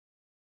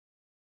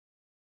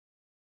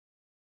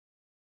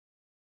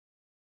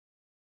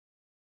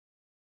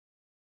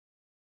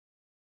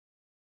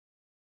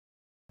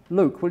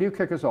Luke, will you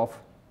kick us off?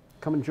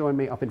 Come and join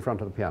me up in front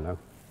of the piano.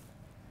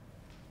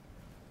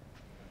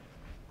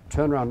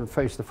 Turn around and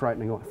face the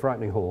frightening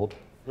horde.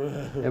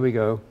 There we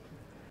go.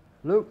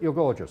 Luke, you're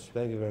gorgeous.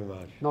 Thank you very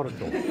much. Not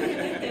at all.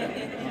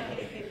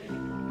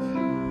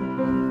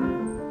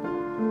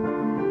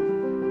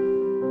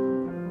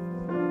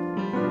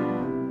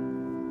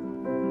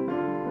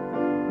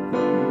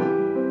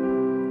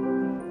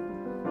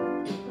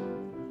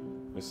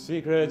 A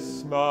secret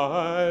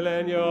smile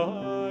and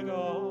you're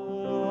gone.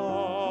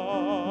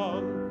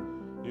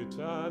 You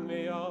turn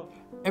me off.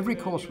 Every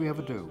course we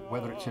ever do,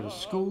 whether it's in a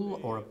school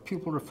or a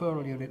pupil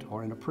referral unit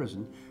or in a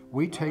prison,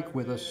 we take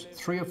with us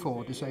 3 or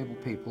 4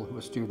 disabled people who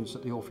are students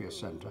at the Orpheus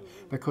Centre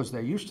because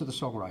they're used to the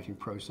songwriting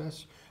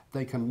process,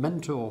 they can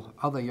mentor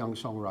other young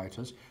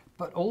songwriters,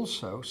 but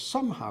also,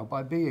 somehow,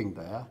 by being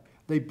there,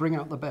 they bring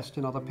out the best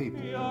in other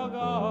people.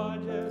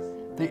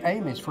 The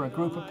aim is for a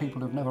group of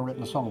people who've never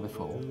written a song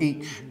before,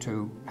 each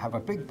to have a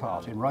big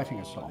part in writing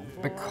a song,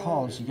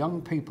 because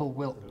young people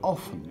will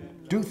often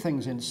do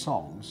things in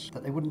songs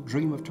that they wouldn't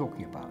dream of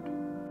talking about.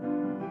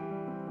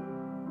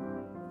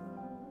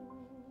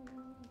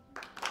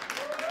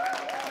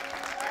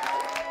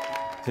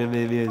 To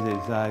me,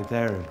 music's like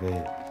therapy.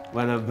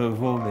 When I'm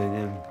performing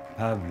in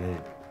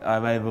public,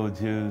 I'm able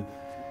to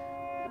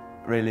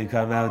really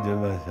come out of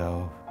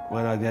myself.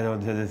 When I get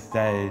onto the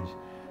stage,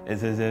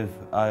 it's as if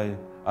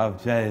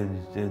I've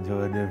changed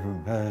into a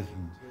different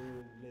person.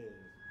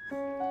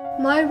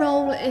 My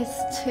role is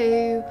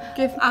to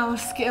give our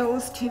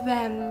skills to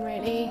them,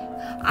 really,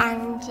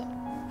 and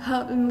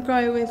help them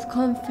grow with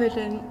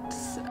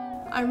confidence.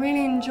 I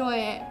really enjoy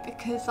it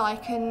because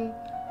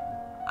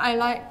I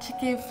like to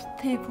give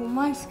people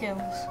my skills.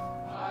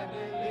 I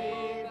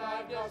believe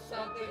I've got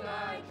something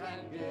I can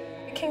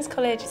give. King's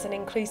College is an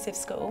inclusive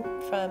school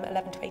from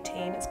 11 to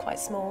 18. It's quite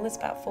small, there's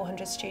about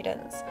 400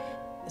 students.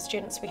 The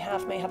students we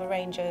have may have a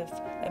range of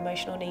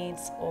emotional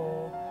needs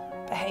or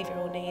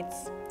behavioural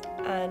needs,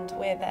 and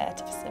we're there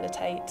to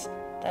facilitate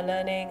their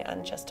learning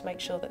and just to make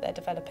sure that they're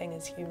developing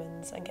as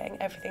humans and getting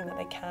everything that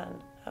they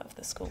can out of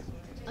the school.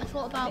 I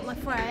thought about my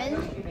friend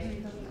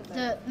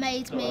that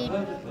made me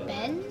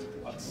bend.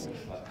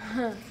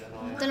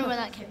 Don't know where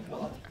that came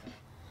from.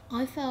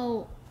 I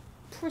felt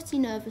pretty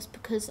nervous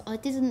because I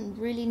didn't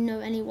really know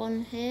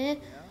anyone here,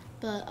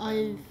 but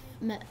I've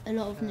met a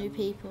lot of new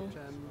people.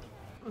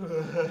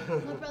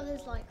 My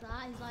brother's like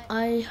that. He's like,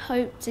 I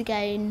hope to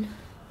gain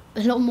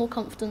a lot more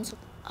confidence.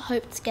 I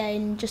hope to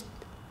gain just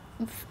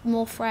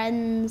more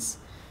friends,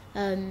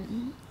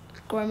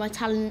 grow my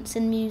talents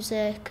in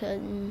music,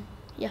 and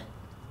yeah.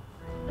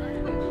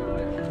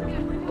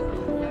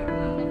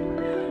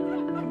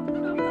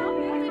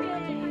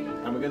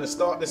 And we're going to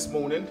start this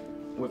morning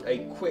with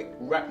a quick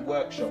rap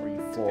workshop.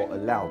 For a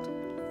loud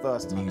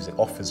first music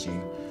offers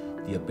you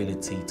the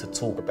ability to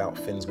talk about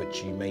things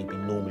which you maybe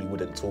normally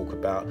wouldn't talk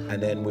about.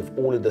 And then with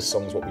all of the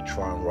songs what we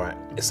try and write,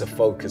 it's a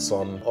focus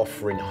on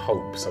offering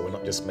hope. So we're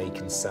not just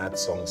making sad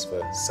songs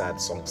for sad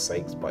songs'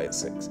 sake, but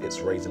it's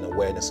raising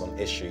awareness on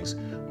issues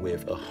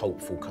with a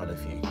hopeful kind of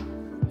view.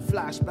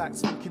 Flashbacks,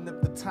 thinking of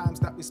the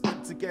times that we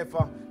spent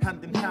together.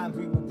 Hand in hand,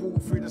 we would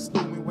walk through the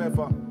stormy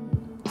weather.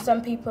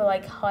 Some people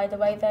like hide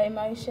away their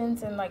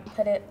emotions and like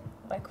put it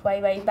like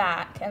way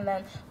back, and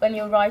then when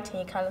you're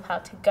writing you kind of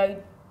have to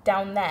go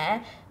down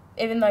there.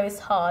 Even though it's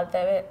hard,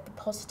 there are the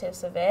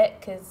positives of it,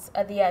 because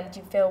at the end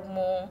you feel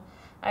more,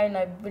 I don't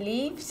know,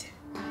 relieved.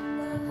 The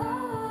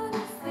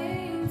hardest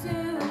thing to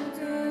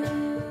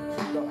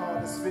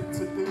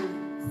do.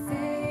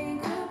 Say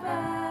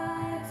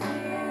goodbye to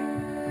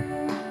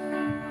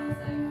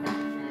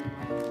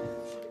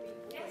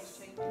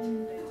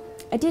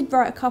you. I did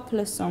write a couple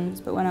of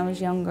songs, but when I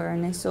was younger,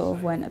 and they sort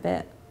of went a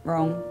bit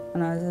wrong,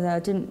 and I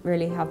didn't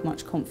really have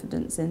much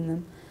confidence in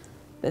them.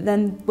 But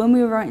then when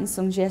we were writing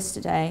songs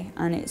yesterday,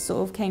 and it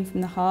sort of came from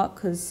the heart,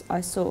 because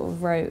I sort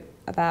of wrote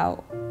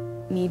about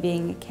me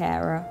being a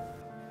carer.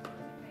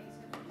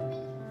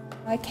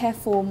 I care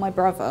for my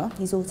brother,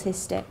 he's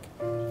autistic.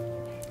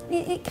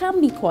 It can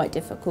be quite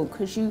difficult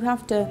because you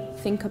have to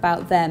think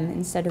about them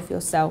instead of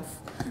yourself.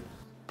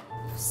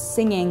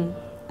 Singing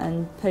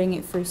and putting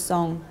it through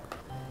song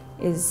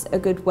is a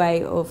good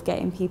way of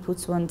getting people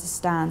to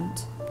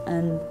understand,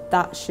 and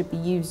that should be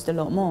used a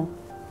lot more.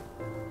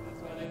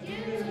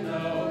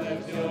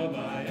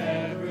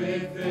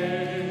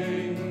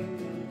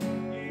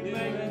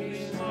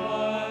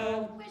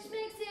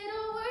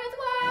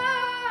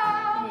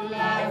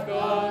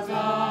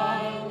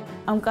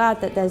 I'm glad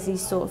that there's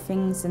these sort of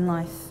things in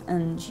life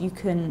and you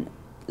can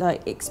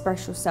like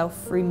express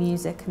yourself through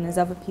music, and there's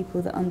other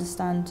people that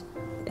understand.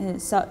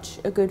 It's such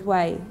a good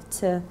way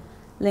to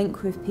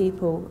link with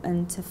people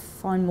and to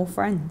find more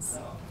friends.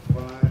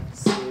 5,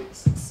 6,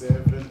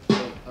 7,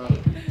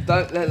 8,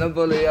 Don't let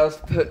nobody else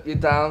put you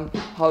down.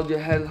 Hold your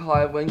head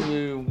high when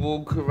you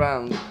walk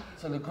around.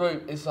 So the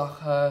group is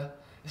like a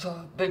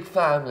big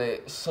family.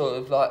 It's sort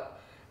of like,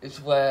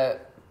 it's where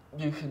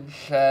you can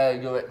share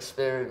your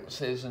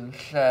experiences and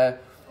share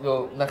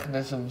your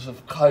mechanisms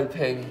of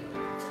coping.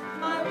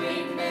 My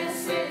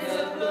weakness is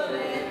a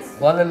bullet.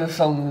 One of the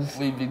songs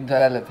we've been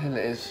developing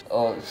is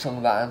a song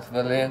about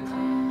anti-bullying.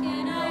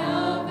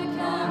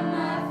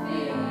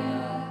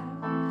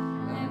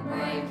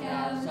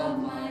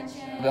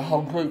 The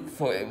whole group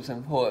thought it was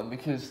important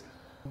because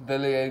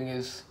bullying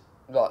is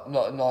not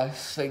a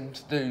nice thing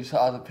to do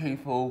to other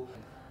people.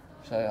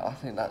 So I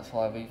think that's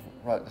why we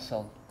wrote the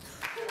song.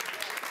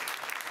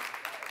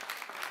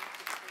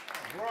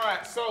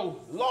 Right,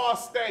 so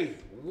last day.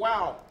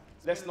 Wow.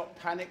 Let's not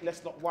panic,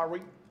 let's not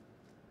worry,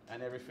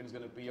 and everything's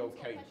gonna be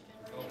okay.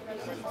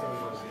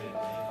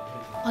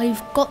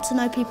 I've got to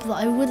know people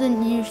that I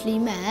wouldn't usually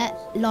met,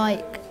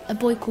 like a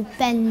boy called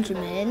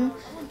Benjamin,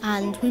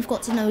 and we've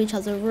got to know each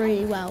other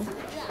really well.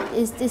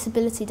 His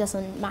disability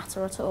doesn't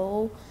matter at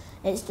all.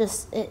 It's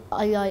just,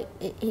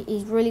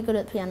 he's really good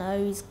at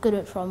piano, he's good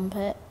at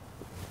trumpet.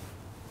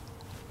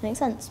 Makes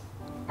sense.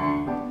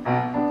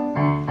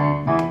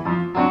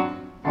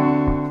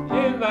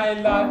 You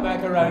like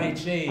macaroni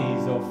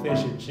cheese or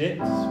fish and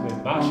chips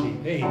with mushy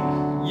peas.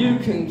 You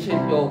can keep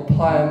your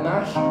pie and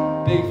mash,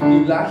 beef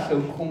goulash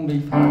or corned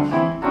beef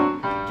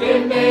hash.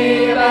 Give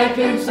me a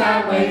bacon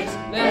sandwich,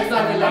 there's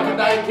nothing like a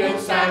bacon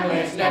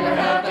sandwich. Never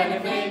heard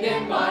anything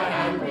in my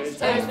hand which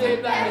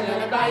tasted better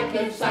than a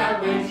bacon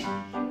sandwich.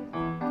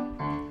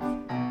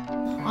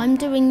 I'm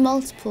doing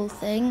multiple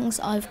things.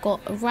 I've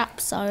got a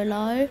rap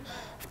solo,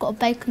 I've got a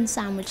bacon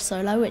sandwich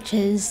solo, which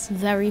is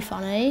very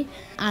funny,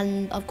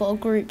 and I've got a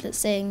group that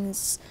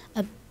sings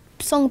a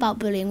song about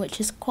bullying, which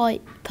is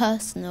quite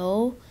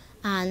personal,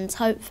 and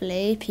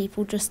hopefully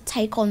people just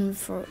take on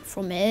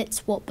from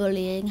it what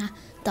bullying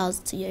does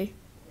to you.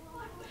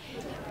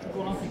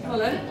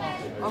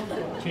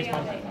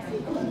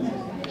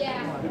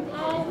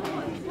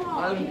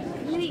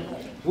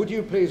 Would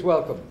you please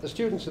welcome the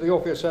students of the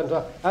Orpheus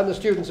Centre and the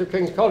students of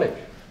King's College.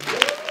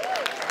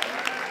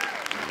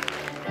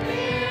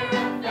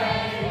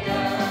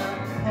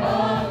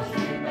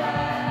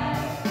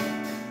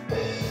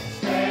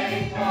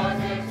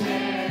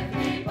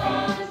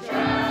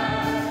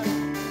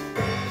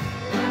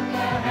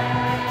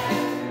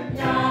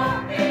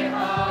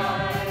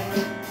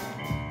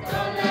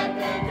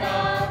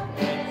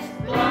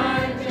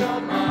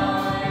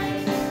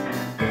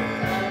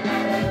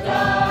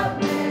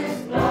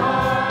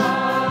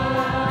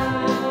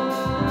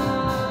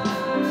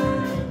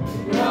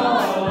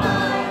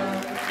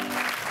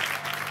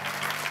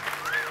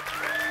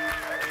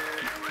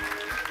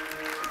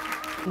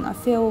 I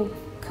feel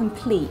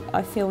complete.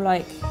 I feel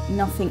like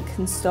nothing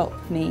can stop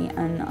me,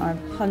 and I'm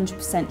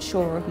 100%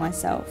 sure of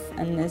myself,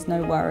 and there's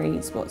no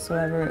worries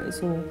whatsoever.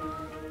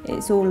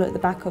 It's all at the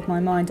back of my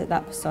mind at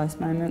that precise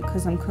moment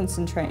because I'm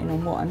concentrating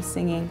on what I'm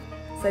singing.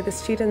 So the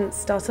students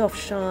start off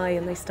shy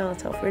and they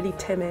start off really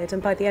timid,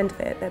 and by the end of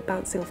it they're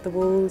bouncing off the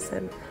walls,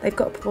 and they've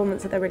got a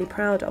performance that they're really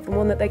proud of, and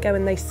one that they go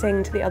and they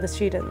sing to the other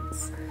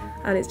students.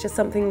 And it's just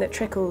something that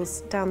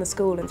trickles down the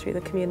school and through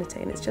the community,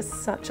 and it's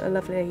just such a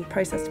lovely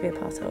process to be a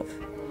part of.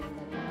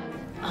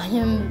 I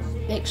am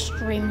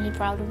extremely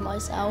proud of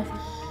myself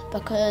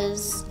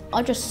because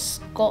I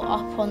just got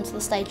up onto the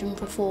stage and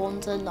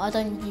performed, and I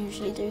don't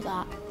usually do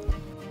that.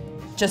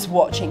 Just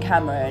watching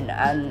Cameron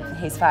and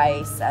his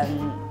face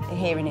and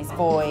hearing his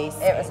voice,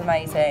 it was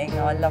amazing.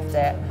 I loved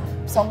it.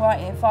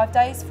 Songwriting in 5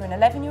 days for an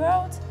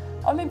 11-year-old,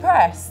 I'm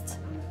impressed.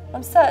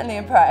 I'm certainly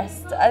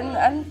impressed,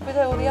 and with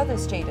all the other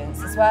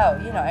students as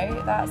well, you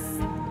know, that's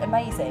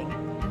amazing.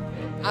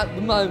 At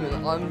the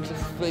moment, I'm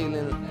just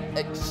feeling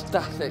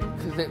ecstatic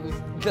because it was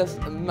just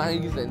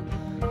amazing.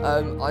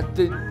 Like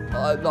the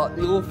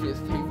Orpheus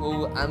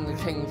people and the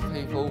King's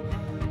people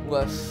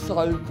were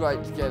so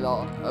great together.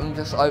 I'm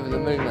just over the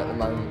moon at the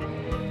moment.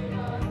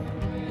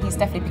 He's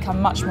definitely become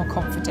much more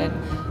confident,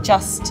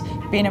 just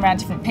being around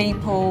different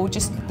people,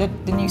 just the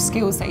new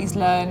skills that he's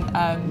learned,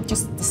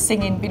 just the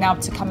singing, being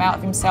able to come out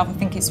of himself. I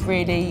think it's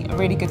really a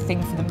really good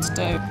thing for them to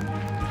do.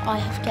 I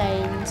have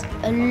gained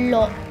a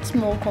lot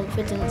more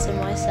confidence in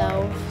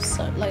myself.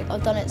 So, like,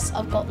 I've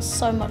got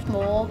so much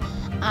more,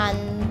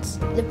 and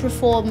the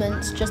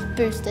performance just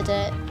boosted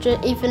it.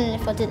 Even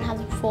if I didn't have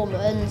the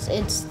performance,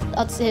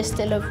 I'd say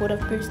still would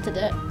have boosted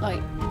it,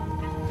 like,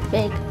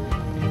 big.